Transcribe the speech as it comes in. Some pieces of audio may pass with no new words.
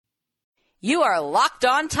You are Locked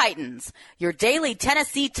On Titans, your daily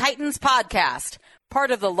Tennessee Titans podcast, part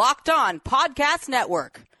of the Locked On Podcast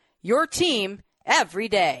Network, your team every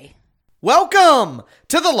day. Welcome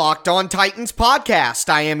to the Locked On Titans podcast.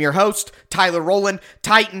 I am your host, Tyler Rowland.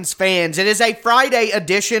 Titans fans, it is a Friday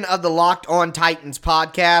edition of the Locked On Titans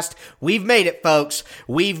podcast. We've made it, folks.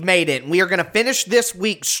 We've made it. We are going to finish this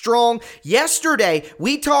week strong. Yesterday,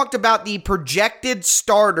 we talked about the projected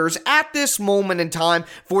starters at this moment in time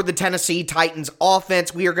for the Tennessee Titans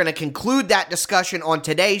offense. We are going to conclude that discussion on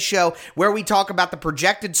today's show, where we talk about the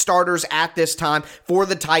projected starters at this time for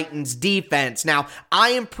the Titans defense. Now, I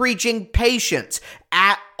am preaching patience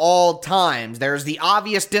at all times. There's the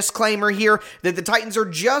obvious disclaimer here that the Titans are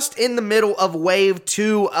just in the middle of wave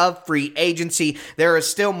 2 of free agency. There is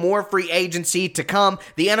still more free agency to come.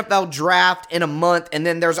 The NFL draft in a month, and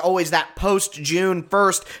then there's always that post-June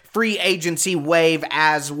 1st free agency wave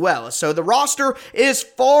as well. So the roster is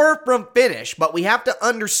far from finished, but we have to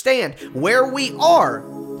understand where we are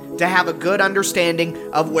to have a good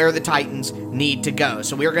understanding of where the Titans need to go.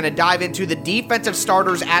 So we are going to dive into the defensive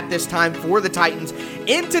starters at this time for the Titans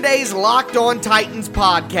in today's Locked On Titans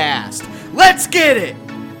podcast. Let's get it!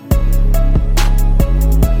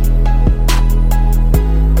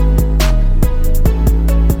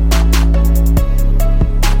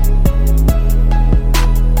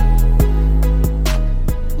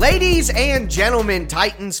 Ladies and gentlemen,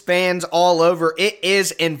 Titans fans all over, it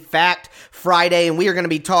is in fact Friday, and we are going to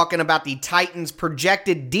be talking about the Titans'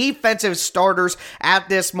 projected defensive starters at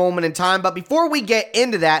this moment in time. But before we get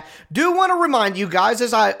into that, do want to remind you guys,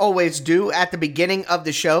 as I always do at the beginning of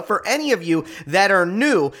the show, for any of you that are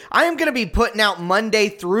new, I am going to be putting out Monday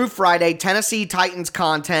through Friday Tennessee Titans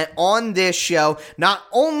content on this show, not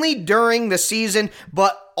only during the season,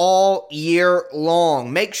 but all year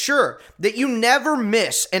long. Make sure that you never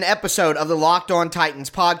miss an episode of the Locked On Titans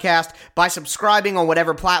podcast by subscribing on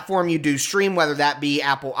whatever platform you do stream, whether that be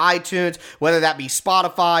Apple iTunes, whether that be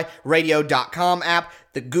Spotify, radio.com app,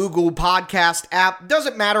 the Google Podcast app.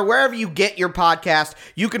 Doesn't matter. Wherever you get your podcast,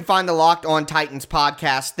 you can find the Locked On Titans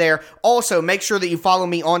podcast there. Also, make sure that you follow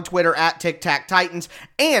me on Twitter at TicTacTitans,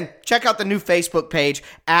 and check out the new Facebook page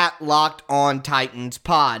at Locked On Titans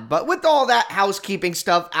Pod. But with all that housekeeping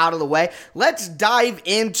stuff out of the way, let's dive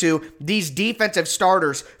into these defensive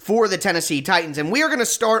starters for the Tennessee Titans. And we are going to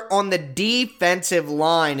start on the defensive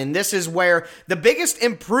line. And this is where the biggest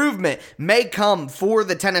improvement may come for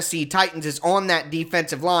the Tennessee Titans, is on that defensive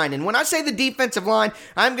line. And when I say the defensive line,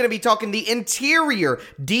 I'm going to be talking the interior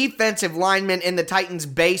defensive linemen in the Titans'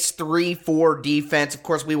 base 3-4 defense. Of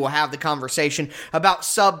course, we will have the conversation about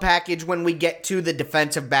sub-package when we get to the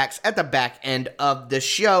defensive backs at the back end of the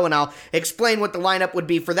show, and I'll explain what the lineup would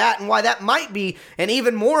be for that and why that might be an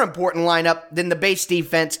even more important lineup than the base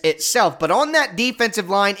defense itself. But on that defensive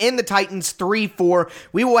line in the Titans 3-4,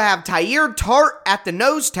 we will have Tyir Tart at the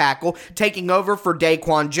nose tackle, taking over for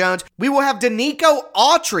Daquan Jones. We will have Denico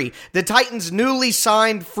Autry, the Titans' newly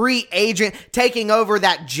signed free agent, taking over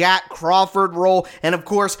that Jack Crawford role, and of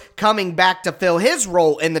course, coming back to fill his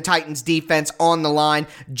role in the Titans defense on the line,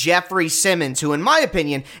 Jeffrey Simmons, who in my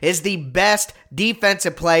opinion is the best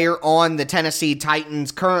defensive player on the Tennessee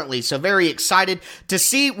Titans currently. So very excited to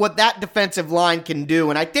see what that defensive line can do.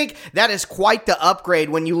 And I think that is quite the upgrade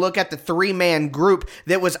when you look at the three-man group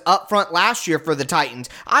that was up front last year for the Titans.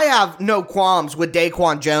 I have no qualms with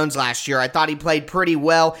Daquan Jones last year. I thought he played pretty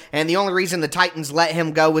well, and the only reason the Titans let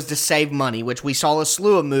him go was to save money, which we saw a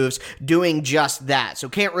slew of moves doing just that. So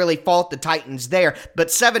can't really fault the Titans there. But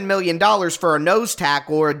 $7 million for a nose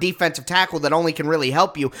tackle or a defensive tackle that only can really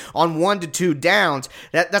help you on 1 to 2 downs,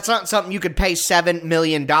 that's not something you could pay $7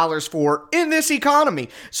 million for in this economy.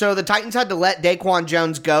 So the Titans had to let Daquan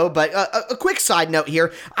Jones go. But a quick side note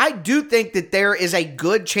here, I do think that there is a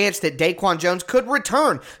good chance that Daquan Jones could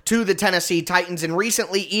return to the Tennessee Titans. And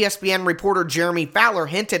recently, ESPN reporter Jeremy Fowler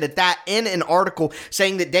hinted at that in an article,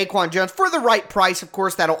 saying that Daquan Jones, for the right price, of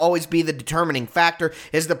course, that'll always be the determining factor,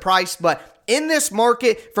 is the price, but in this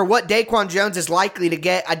market, for what Daquan Jones is likely to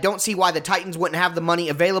get, I don't see why the Titans wouldn't have the money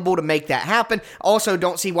available to make that happen. Also,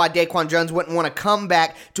 don't see why Daquan Jones wouldn't want to come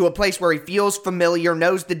back to a place where he feels familiar,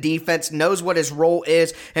 knows the defense, knows what his role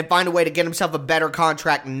is, and find a way to get himself a better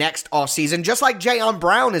contract next offseason, just like Jayon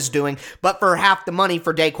Brown is doing, but for half the money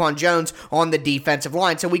for Daquan Jones on the defensive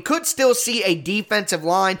line. So we could still see a defensive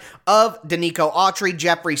line of Denico Autry,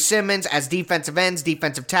 Jeffrey Simmons as defensive ends,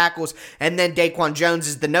 defensive tackles, and then Daquan Jones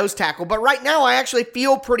as the nose tackle. But right right now, I actually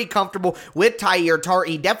feel pretty comfortable with Tyjae Tart.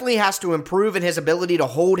 He definitely has to improve in his ability to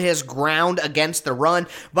hold his ground against the run,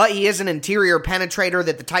 but he is an interior penetrator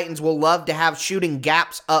that the Titans will love to have shooting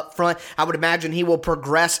gaps up front. I would imagine he will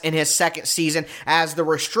progress in his second season as the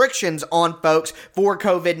restrictions on folks for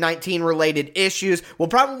COVID-19 related issues will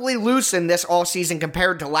probably loosen this offseason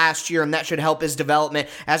compared to last year, and that should help his development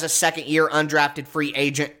as a second-year undrafted free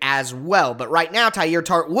agent as well. But right now, Tyjae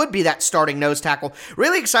Tart would be that starting nose tackle.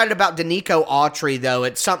 Really excited about Denico Autry, though.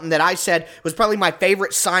 It's something that I said was probably my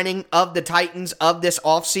favorite signing of the Titans of this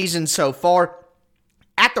offseason so far.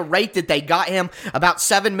 At the rate that they got him, about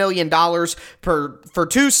 $7 million for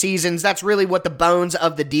 2 seasons, that's really what the bones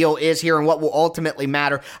of the deal is here and what will ultimately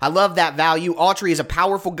matter. I love that value. Autry is a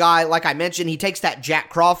powerful guy. Like I mentioned, he takes that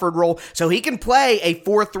Jack Crawford role, so he can play a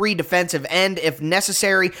 4-3 defensive end if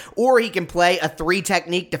necessary, or he can play a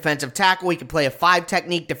 3-technique defensive tackle. He can play a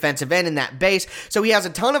 5-technique defensive end in that base. So he has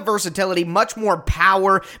a ton of versatility, much more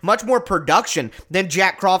power, much more production than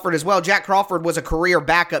Jack Crawford as well. Jack Crawford was a career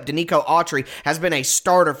backup. Denico Autry has been a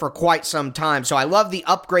starter for quite some time. So I love the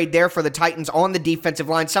upgrade there for the Titans on the defensive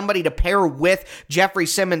line. Somebody to pair with Jeffrey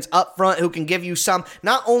Simmons up front who can give you some,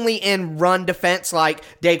 not only in run defense like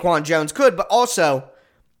Daquan Jones could, but also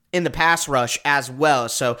in the pass rush as well.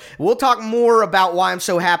 So we'll talk more about why I'm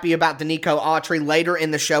so happy about Denico Autry later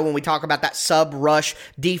in the show when we talk about that sub-rush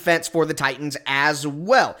defense for the Titans as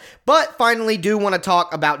well. But finally, do want to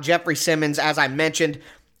talk about Jeffrey Simmons, as I mentioned.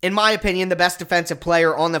 In my opinion, the best defensive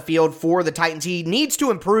player on the field for the Titans. He needs to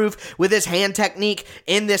improve with his hand technique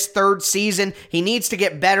in this third season. He needs to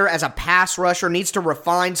get better as a pass rusher, needs to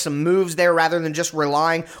refine some moves there rather than just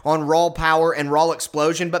relying on raw power and raw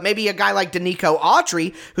explosion. But maybe a guy like Denico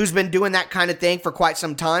Autry, who's been doing that kind of thing for quite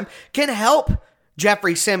some time, can help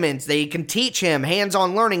Jeffrey Simmons. They can teach him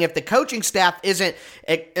hands-on learning. If the coaching staff isn't,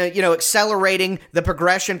 accelerating the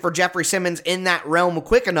progression for Jeffrey Simmons in that realm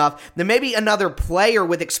quick enough, then maybe another player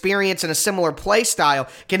with experience in a similar play style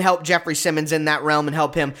can help Jeffrey Simmons in that realm and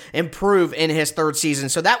help him improve in his third season.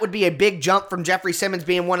 So that would be a big jump from Jeffrey Simmons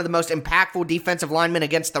being one of the most impactful defensive linemen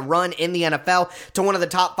against the run in the NFL to one of the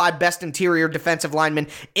top 5 best interior defensive linemen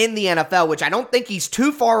in the NFL, which I don't think he's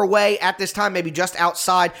too far away at this time, maybe just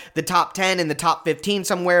outside the top 10 and the top 15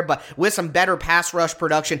 somewhere, but with some better pass rush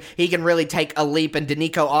production, he can really take a leap, and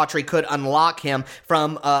Denico Autry could unlock him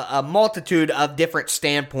from a multitude of different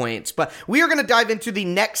standpoints. But we are going to dive into the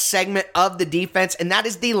next segment of the defense, and that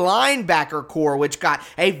is the linebacker core, which got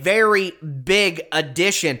a very big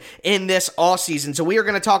addition in this offseason. So we are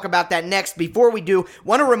going to talk about that next. Before we do,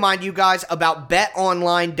 want to remind you guys about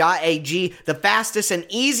betonline.ag, the fastest and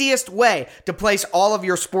easiest way to place all of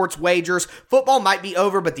your sports wagers. Football might be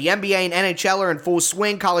over, but the NBA and NHL are in full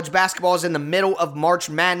swing. College basketball is in the middle of March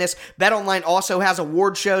Madness. BetOnline also has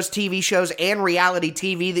award shows, TV shows, and reality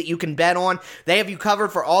TV that you can bet on. They have you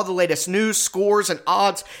covered for all the latest news, scores, and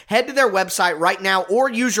odds. Head to their website right now or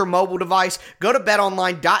use your mobile device. Go to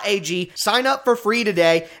betonline.ag, sign up for free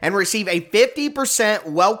today, and receive a 50%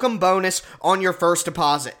 welcome bonus on your first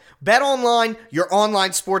deposit. BetOnline, your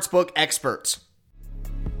online sportsbook experts.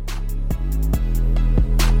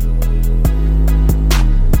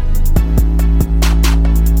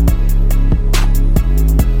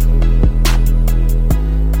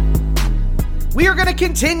 We are going to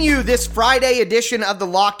continue this Friday edition of the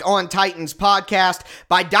Locked On Titans podcast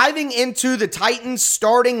by diving into the Titans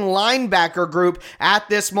starting linebacker group at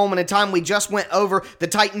this moment in time. We just went over the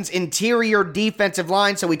Titans interior defensive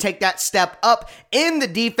line, so we take that step up in the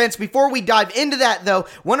defense. Before we dive into that, though,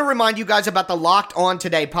 want to remind you guys about the Locked On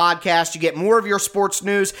Today podcast. You get more of your sports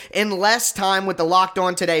news in less time with the Locked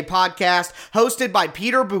On Today podcast, hosted by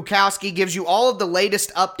Peter Bukowski, gives you all of the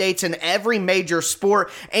latest updates in every major sport,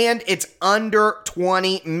 and it's under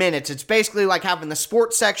 20 minutes. It's basically like having the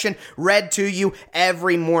sports section read to you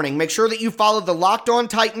every morning. Make sure that you follow the Locked On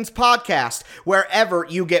Titans podcast wherever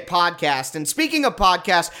you get podcasts. And speaking of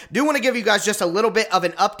podcasts, do want to give you guys just a little bit of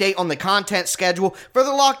an update on the content schedule for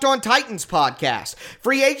the Locked On Titans podcast.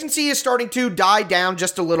 Free agency is starting to die down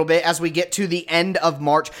just a little bit as we get to the end of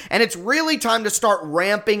March, and it's really time to start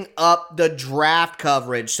ramping up the draft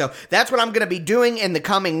coverage. So that's what I'm going to be doing in the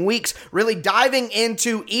coming weeks, really diving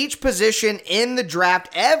into each position in the draft,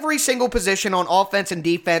 every single position on offense and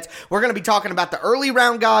defense. We're going to be talking about the early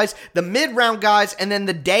round guys, the mid round guys, and then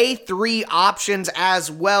the day 3 options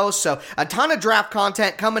as well. So a ton of draft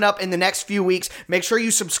content coming up in the next few weeks. Make sure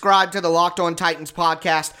you subscribe to the Locked On Titans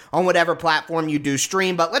podcast on whatever platform you do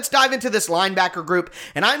stream. But let's dive into this linebacker group,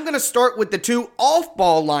 and I'm going to start with the 2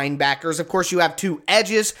 off-ball linebackers. Of course, you have 2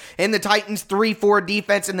 edges in the Titans 3-4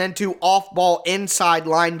 defense, and then 2 off-ball inside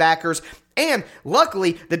linebackers And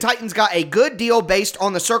luckily, the Titans got a good deal based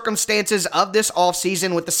on the circumstances of this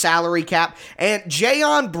offseason with the salary cap. And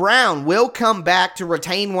Jayon Brown will come back to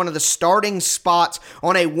retain one of the starting spots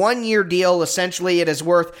on a 1-year deal. Essentially, it is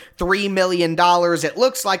worth $3 million. It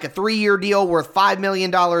looks like a 3-year deal worth $5 million,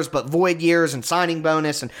 but void years and signing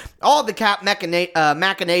bonus and all the cap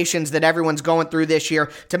machinations that everyone's going through this year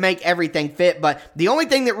to make everything fit. But the only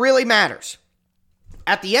thing that really matters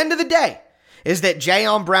at the end of the day is that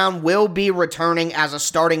Jayon Brown will be returning as a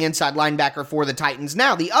starting inside linebacker for the Titans.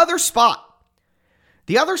 Now, the other spot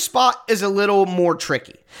is a little more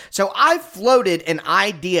tricky. So I floated an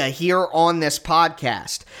idea here on this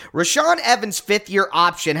podcast. Rashaan Evans' 5th-year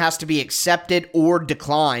option has to be accepted or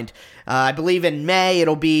declined. I believe in May,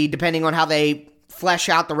 it'll be, depending on how they flesh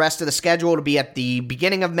out the rest of the schedule, it'll be at the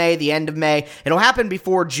beginning of May, the end of May. It'll happen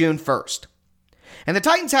before June 1st. And the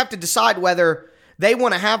Titans have to decide whether they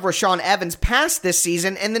want to have Rashaan Evans past this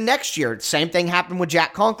season and the next year. Same thing happened with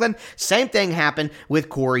Jack Conklin. Same thing happened with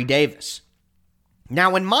Corey Davis.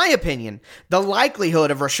 Now, in my opinion, the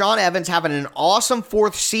likelihood of Rashaan Evans having an awesome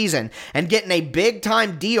 4th season and getting a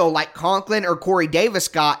big-time deal like Conklin or Corey Davis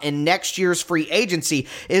got in next year's free agency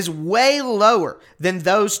is way lower than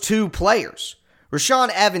those two players. Rashaan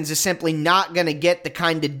Evans is simply not going to get the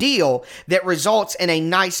kind of deal that results in a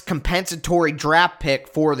nice compensatory draft pick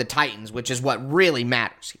for the Titans, which is what really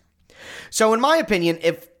matters here. So in my opinion,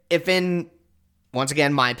 once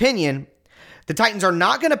again, my opinion, the Titans are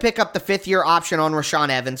not going to pick up the 5th-year option on Rashaan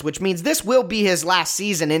Evans, which means this will be his last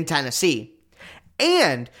season in Tennessee.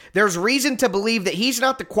 And there's reason to believe that he's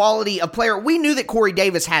not the quality of player. We knew that Corey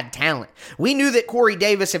Davis had talent. We knew that Corey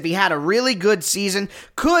Davis, if he had a really good season,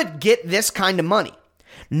 could get this kind of money.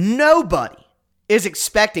 Nobody is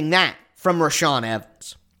expecting that from Rashaan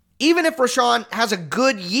Evans. Even if Rashaan has a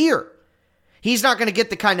good year, he's not going to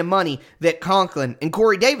get the kind of money that Conklin and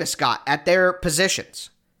Corey Davis got at their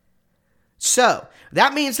positions. So,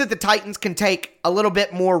 that means that the Titans can take a little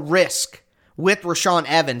bit more risk with Rashaan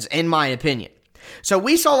Evans, in my opinion. So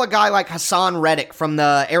we saw a guy like Hassan Reddick from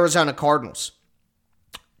the Arizona Cardinals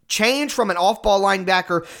change from an off-ball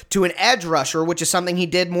linebacker to an edge rusher, which is something he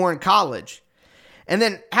did more in college, and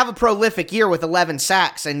then have a prolific year with 11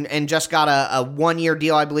 sacks and just got a 1-year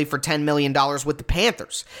deal, I believe, for $10 million with the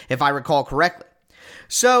Panthers, if I recall correctly.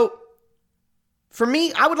 So, for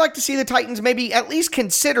me, I would like to see the Titans maybe at least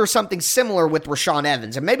consider something similar with Rashaan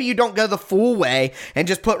Evans. And maybe you don't go the full way and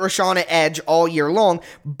just put Rashaan at edge all year long,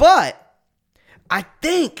 but I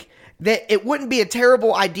think that it wouldn't be a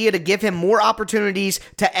terrible idea to give him more opportunities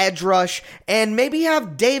to edge rush and maybe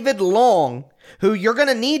have David Long, who you're going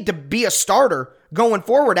to need to be a starter going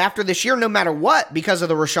forward after this year no matter what because of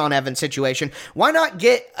the Rashaan Evans situation. Why not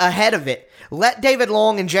get ahead of it? Let David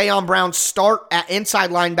Long and Jayon Brown start at inside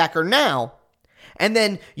linebacker now, and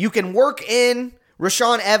then you can work in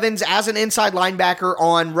Rashaan Evans as an inside linebacker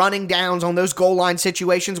on running downs on those goal line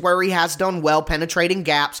situations where he has done well penetrating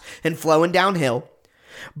gaps and flowing downhill.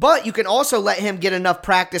 But you can also let him get enough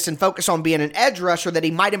practice and focus on being an edge rusher that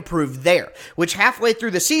he might improve there, which halfway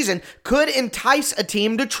through the season could entice a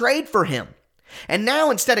team to trade for him. And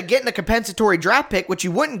now, instead of getting a compensatory draft pick, which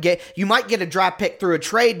you wouldn't get, you might get a draft pick through a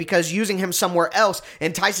trade because using him somewhere else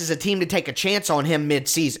entices a team to take a chance on him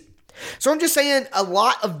mid-season. So I'm just saying a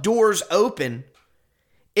lot of doors open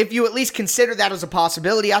if you at least consider that as a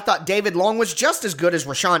possibility. I thought David Long was just as good as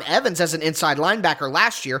Rashaan Evans as an inside linebacker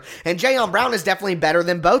last year, and Jayon Brown is definitely better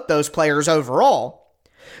than both those players overall.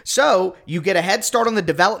 So you get a head start on the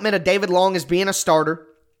development of David Long as being a starter.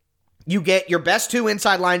 You get your best 2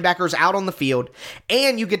 inside linebackers out on the field,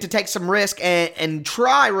 and you get to take some risk and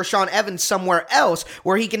try Rashaan Evans somewhere else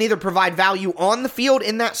where he can either provide value on the field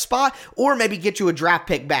in that spot or maybe get you a draft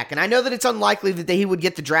pick back. And I know that it's unlikely that he would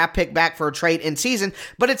get the draft pick back for a trade in season,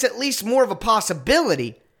 but it's at least more of a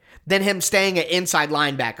possibility than him staying at inside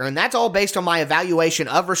linebacker. And that's all based on my evaluation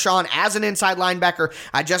of Rashaan as an inside linebacker.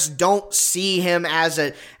 I just don't see him as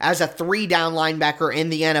a 3-down linebacker in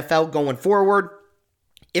the NFL going forward.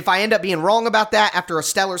 If I end up being wrong about that after a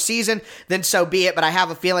stellar season, then so be it, but I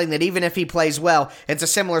have a feeling that even if he plays well, it's a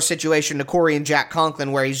similar situation to Corey and Jack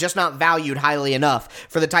Conklin where he's just not valued highly enough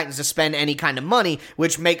for the Titans to spend any kind of money,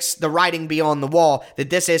 which makes the writing be on the wall that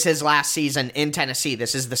this is his last season in Tennessee.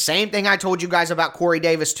 This is the same thing I told you guys about Corey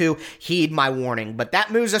Davis too. Heed my warning. But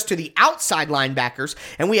that moves us to the outside linebackers,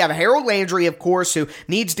 and we have Harold Landry, of course, who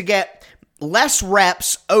needs to get less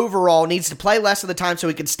reps overall, needs to play less of the time so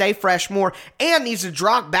he can stay fresh more, and needs to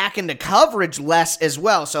drop back into coverage less as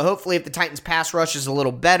well. So hopefully if the Titans pass rush is a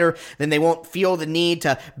little better, then they won't feel the need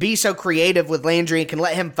to be so creative with Landry and can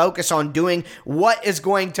let him focus on doing what is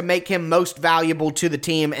going to make him most valuable to the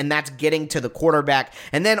team, and that's getting to the quarterback.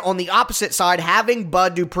 And then on the opposite side, having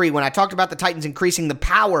Bud Dupree. When I talked about the Titans increasing the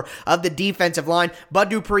power of the defensive line, Bud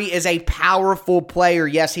Dupree is a powerful player.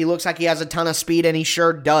 Yes, he looks like he has a ton of speed, and he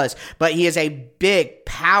sure does, but he is a big,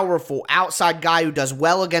 powerful outside guy who does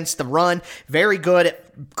well against the run, very good at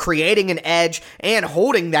creating an edge and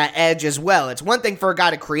holding that edge as well. It's one thing for a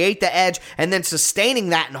guy to create the edge and then sustaining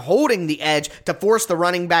that and holding the edge to force the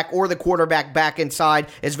running back or the quarterback back inside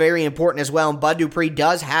is very important as well. And Bud Dupree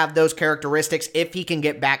does have those characteristics if he can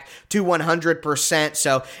get back to 100%.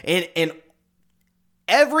 So in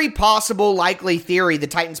every possible likely theory, the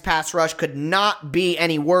Titans pass rush could not be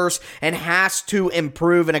any worse and has to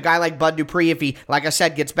improve. And a guy like Bud Dupree, if he, like I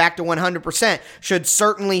said, gets back to 100%, should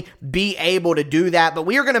certainly be able to do that. But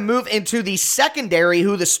we are going to move into the secondary,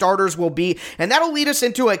 who the starters will be, and that'll lead us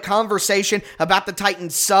into a conversation about the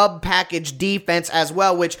Titans sub-package defense as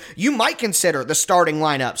well, which you might consider the starting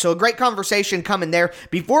lineup. So a great conversation coming there.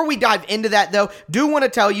 Before we dive into that, though, do want to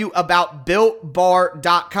tell you about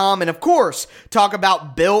BuiltBar.com and, of course, talk about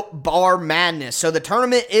Built Bar Madness. So the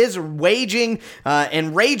tournament is raging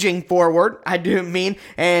forward, I do mean,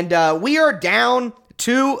 and we are down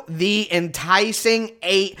to the enticing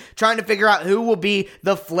 8, trying to figure out who will be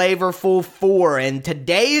the flavorful 4. And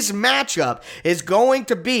today's matchup is going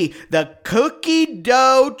to be the cookie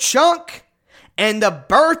dough chunk and the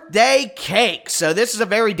birthday cake. So this is a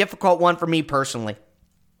very difficult one for me personally.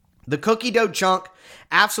 The cookie dough chunk,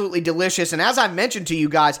 absolutely delicious. And as I mentioned to you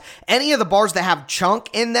guys, any of the bars that have chunk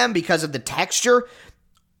in them because of the texture,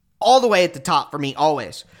 all the way at the top for me,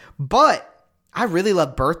 always. But I really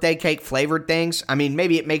love birthday cake flavored things. I mean,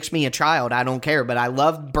 maybe it makes me a child. I don't care. But I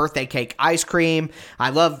love birthday cake ice cream.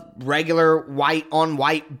 I love regular white on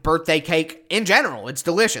white birthday cake in general. It's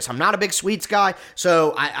delicious. I'm not a big sweets guy.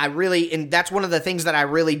 So I really, and that's one of the things that I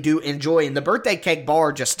really do enjoy. And the birthday cake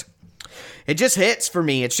bar it just hits for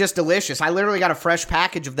me. It's just delicious. I literally got a fresh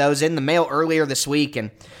package of those in the mail earlier this week, and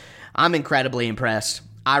I'm incredibly impressed.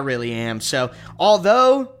 I really am. So,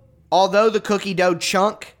 although the cookie dough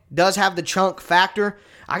chunk does have the chunk factor,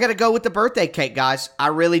 I got to go with the birthday cake, guys. I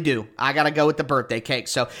really do. I got to go with the birthday cake.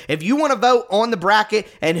 So, if you want to vote on the bracket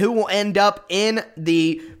and who will end up in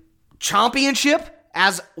the championship,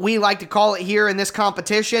 as we like to call it here in this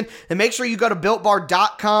competition, then make sure you go to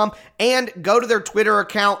BuiltBar.com and go to their Twitter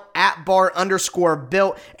account at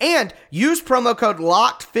 @bar_built and use promo code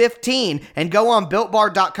LOCKED15 and go on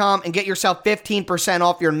BuiltBar.com and get yourself 15%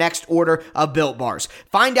 off your next order of Built Bars.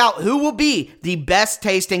 Find out who will be the best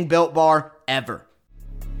tasting Built Bar ever.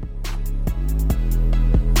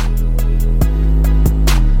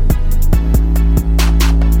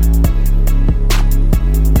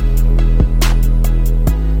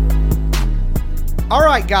 All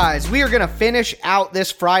right, guys, we are going to finish out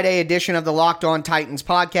this Friday edition of the Locked On Titans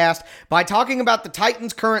podcast by talking about the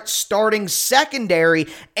Titans' current starting secondary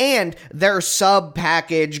and their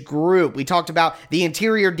sub-package group. We talked about the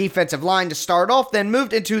interior defensive line to start off, then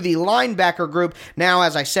moved into the linebacker group. Now,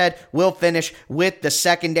 as I said, we'll finish with the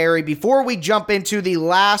secondary. Before we jump into the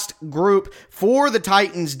last group for the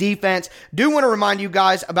Titans defense, do want to remind you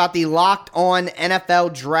guys about the Locked On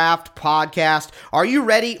NFL Draft podcast. Are you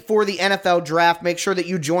ready for the NFL Draft? Make sure that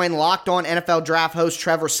you join Locked On NFL Draft hosts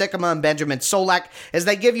Trevor Sikkema and Benjamin Solak as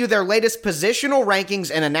they give you their latest positional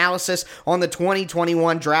rankings and analysis on the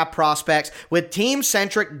 2021 draft prospects with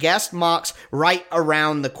team-centric guest mocks right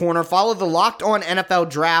around the corner. Follow the Locked On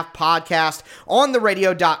NFL Draft podcast on the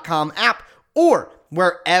radio.com app or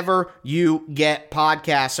wherever you get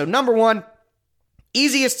podcasts. So number one,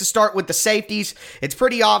 easiest to start with the safeties. It's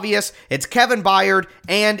pretty obvious. It's Kevin Byard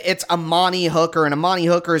and it's Amani Hooker. And Amani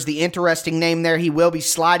Hooker is the interesting name there. He will be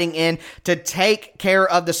sliding in to take care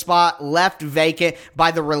of the spot left vacant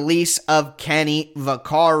by the release of Kenny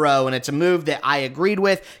Vaccaro. And it's a move that I agreed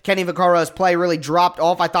with. Kenny Vaccaro's play really dropped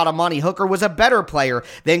off. I thought Amani Hooker was a better player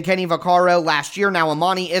than Kenny Vaccaro last year. Now,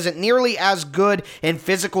 Amani isn't nearly as good in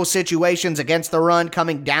physical situations against the run,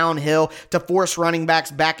 coming downhill to force running backs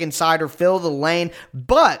back inside or fill the lane.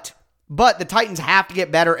 But the Titans have to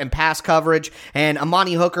get better in pass coverage, and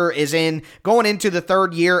Amani Hooker is going into the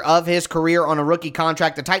third year of his career on a rookie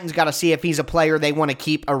contract. The Titans got to see if he's a player they want to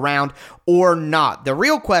keep around or not. The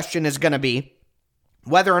real question is going to be,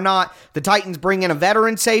 whether or not the Titans bring in a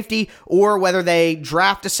veteran safety or whether they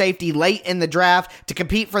draft a safety late in the draft to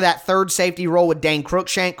compete for that third safety role with Dane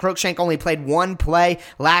Cruikshank. Cruikshank only played one play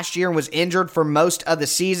last year and was injured for most of the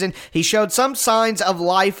season. He showed some signs of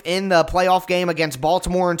life in the playoff game against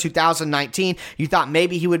Baltimore in 2019. You thought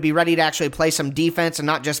maybe he would be ready to actually play some defense and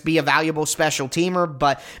not just be a valuable special teamer,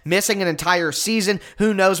 but missing an entire season,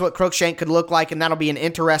 who knows what Cruikshank could look like, and that'll be an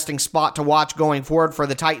interesting spot to watch going forward for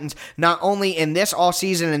the Titans, not only in this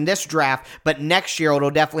season in this draft, but next year it'll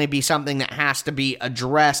definitely be something that has to be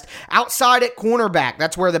addressed. Outside at cornerback,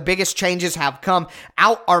 that's where the biggest changes have come.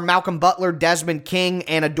 Out are Malcolm Butler, Desmond King,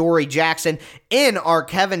 and Adoree Jackson. In are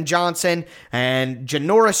Kevin Johnson and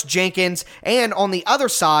Janoris Jenkins. And on the other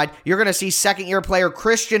side, you're going to see second-year player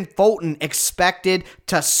Kristian Fulton expected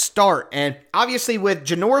to start. And obviously with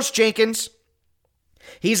Janoris Jenkins,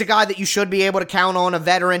 he's a guy that you should be able to count on, a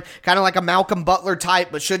veteran, kind of like a Malcolm Butler type,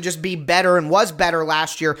 but should just be better and was better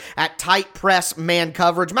last year at tight press man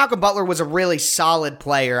coverage. Malcolm Butler was a really solid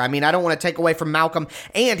player. I mean, I don't want to take away from Malcolm,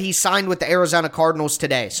 and he signed with the Arizona Cardinals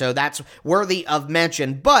today, so that's worthy of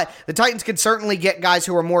mention. But the Titans could certainly get guys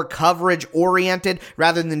who are more coverage-oriented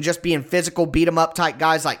rather than just being physical, beat-em-up type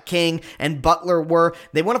guys like King and Butler were.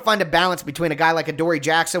 They want to find a balance between a guy like Adoree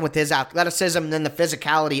Jackson with his athleticism and then the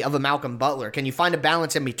physicality of a Malcolm Butler. Can you find a balance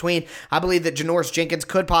in between? I believe that Janoris Jenkins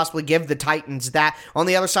could possibly give the Titans that. On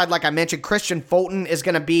the other side, like I mentioned, Kristian Fulton is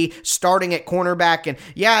going to be starting at cornerback, and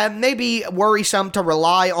yeah, it may be worrisome to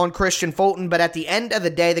rely on Kristian Fulton, but at the end of the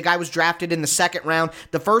day, the guy was drafted in the second round.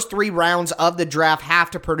 The first 3 rounds of the draft have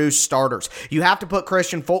to produce starters. You have to put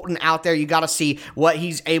Kristian Fulton out there. You got to see what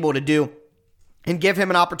he's able to do and give him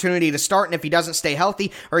an opportunity to start. And if he doesn't stay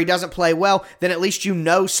healthy or he doesn't play well, then at least you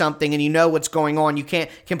know something and you know what's going on. You can't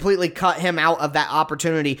completely cut him out of that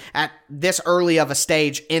opportunity at this early of a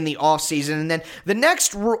stage in the offseason. And then the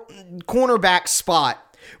next cornerback spot,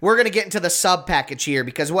 we're going to get into the sub package here,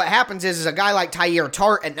 because what happens is a guy like Tyir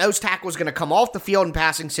Tart at nose tackle is going to come off the field in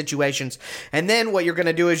passing situations. And then what you're going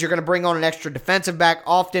to do is you're going to bring on an extra defensive back,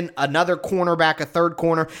 often another cornerback, a third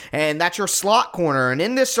corner, and that's your slot corner. And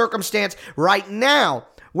in this circumstance right now,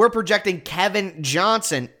 we're projecting Kevin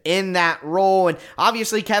Johnson in that role. And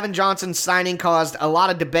obviously Kevin Johnson's signing caused a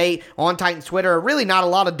lot of debate on Titans Twitter. Really not a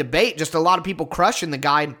lot of debate, just a lot of people crushing the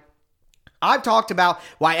guy. I've talked about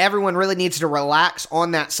why everyone really needs to relax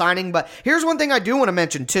on that signing, but here's one thing I do want to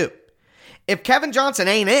mention too. If Kevin Johnson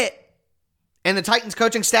ain't it, and the Titans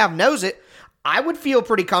coaching staff knows it, I would feel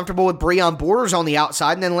pretty comfortable with Breon Borders on the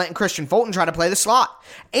outside and then letting Kristian Fulton try to play the slot.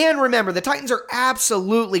 And remember, the Titans are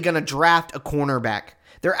absolutely going to draft a cornerback.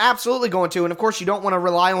 They're absolutely going to, and of course you don't want to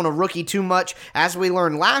rely on a rookie too much, as we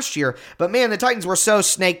learned last year, but man, the Titans were so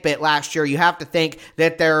snake bit last year, you have to think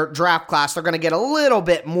that their draft class, they're going to get a little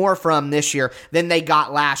bit more from this year than they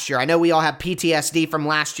got last year. I know we all have PTSD from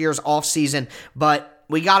last year's offseason, but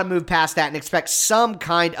we got to move past that and expect some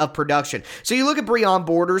kind of production. So you look at Breon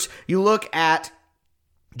Borders, you look at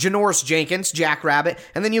Janoris Jenkins, Jackrabbit,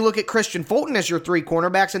 and then you look at Kristian Fulton as your 3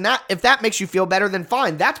 cornerbacks, and that, if that makes you feel better, then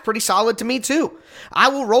fine. That's pretty solid to me too. I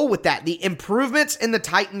will roll with that. The improvements in the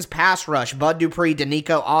Titans pass rush, Bud Dupree,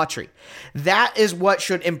 Denico Autry, that is what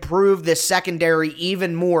should improve this secondary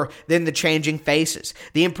even more than the changing faces.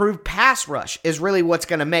 The improved pass rush is really what's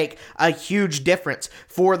going to make a huge difference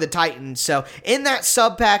for the Titans. So in that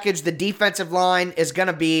sub package, the defensive line is going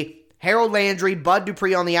to be Harold Landry, Bud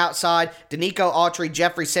Dupree on the outside, Denico Autry,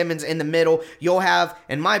 Jeffrey Simmons in the middle. You'll have,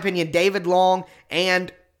 in my opinion, David Long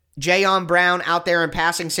and Jayon Brown out there in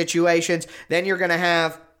passing situations. Then you're going to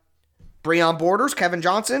have Breon Borders, Kevin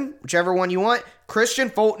Johnson, whichever one you want,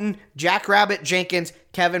 Kristian Fulton, Jackrabbit Jenkins,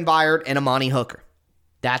 Kevin Byard, and Amani Hooker.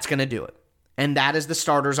 That's going to do it. And that is the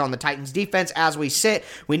starters on the Titans defense as we sit.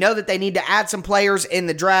 We know that they need to add some players in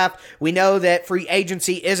the draft. We know that free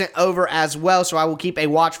agency isn't over as well, so I will keep a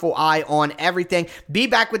watchful eye on everything. Be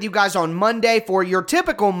back with you guys on Monday for your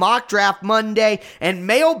typical mock draft Monday and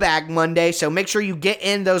mailbag Monday, so make sure you get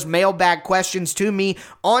in those mailbag questions to me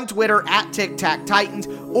on Twitter at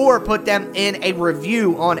TicTacTitans, or put them in a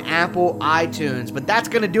review on Apple iTunes. But that's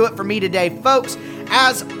going to do it for me today, folks.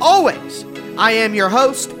 As always, I am your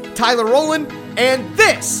host, Tyler Rowland, and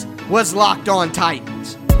this was Locked On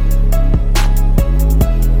Titans.